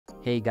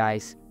Hey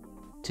guys,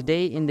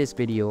 today in this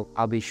video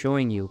I'll be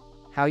showing you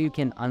how you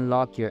can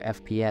unlock your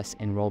FPS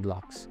in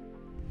Roblox.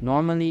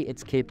 Normally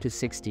it's capped to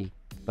 60,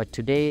 but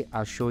today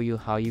I'll show you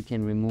how you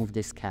can remove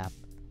this cap.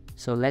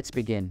 So let's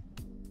begin.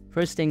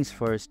 First things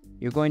first,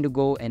 you're going to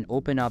go and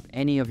open up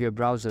any of your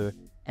browser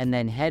and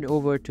then head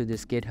over to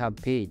this GitHub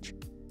page.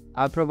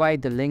 I'll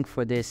provide the link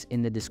for this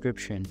in the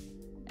description.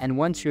 And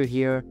once you're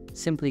here,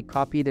 simply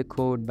copy the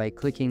code by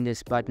clicking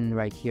this button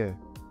right here.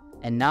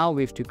 And now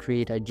we have to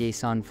create a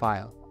JSON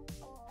file.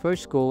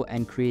 First go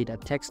and create a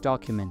text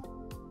document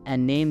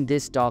and name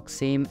this doc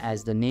same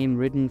as the name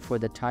written for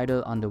the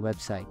title on the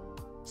website.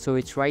 So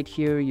it's right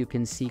here, you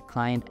can see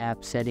client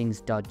app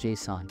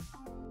settings.json.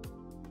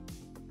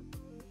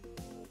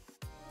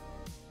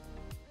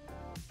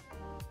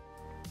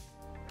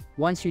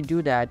 Once you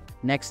do that,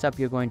 next up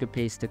you're going to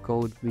paste the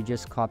code we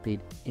just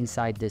copied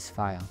inside this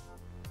file.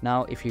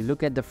 Now if you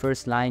look at the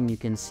first line, you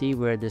can see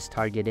where this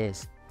target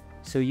is.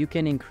 So you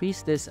can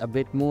increase this a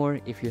bit more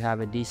if you have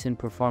a decent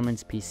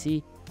performance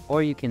PC,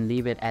 or you can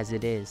leave it as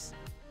it is.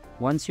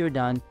 Once you're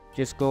done,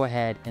 just go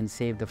ahead and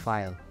save the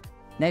file.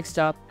 Next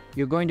up,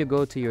 you're going to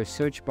go to your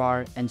search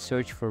bar and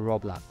search for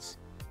Roblox.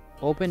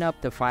 Open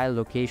up the file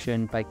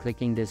location by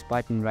clicking this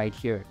button right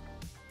here.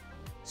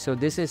 So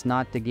this is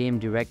not the game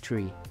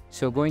directory,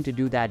 so going to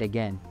do that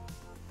again.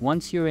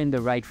 Once you're in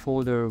the right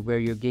folder where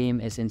your game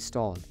is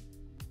installed,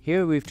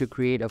 here we have to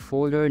create a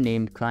folder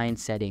named client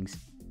settings.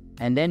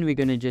 And then we're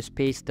going to just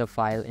paste the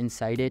file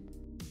inside it.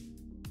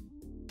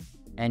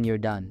 And you're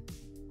done.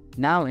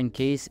 Now in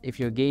case if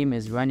your game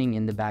is running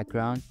in the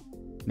background,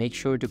 make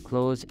sure to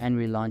close and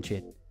relaunch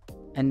it.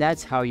 And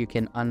that's how you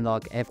can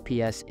unlock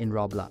FPS in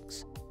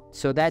Roblox.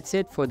 So that's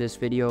it for this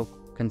video.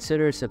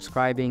 Consider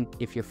subscribing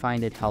if you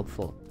find it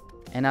helpful.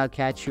 And I'll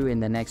catch you in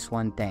the next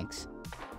one. Thanks.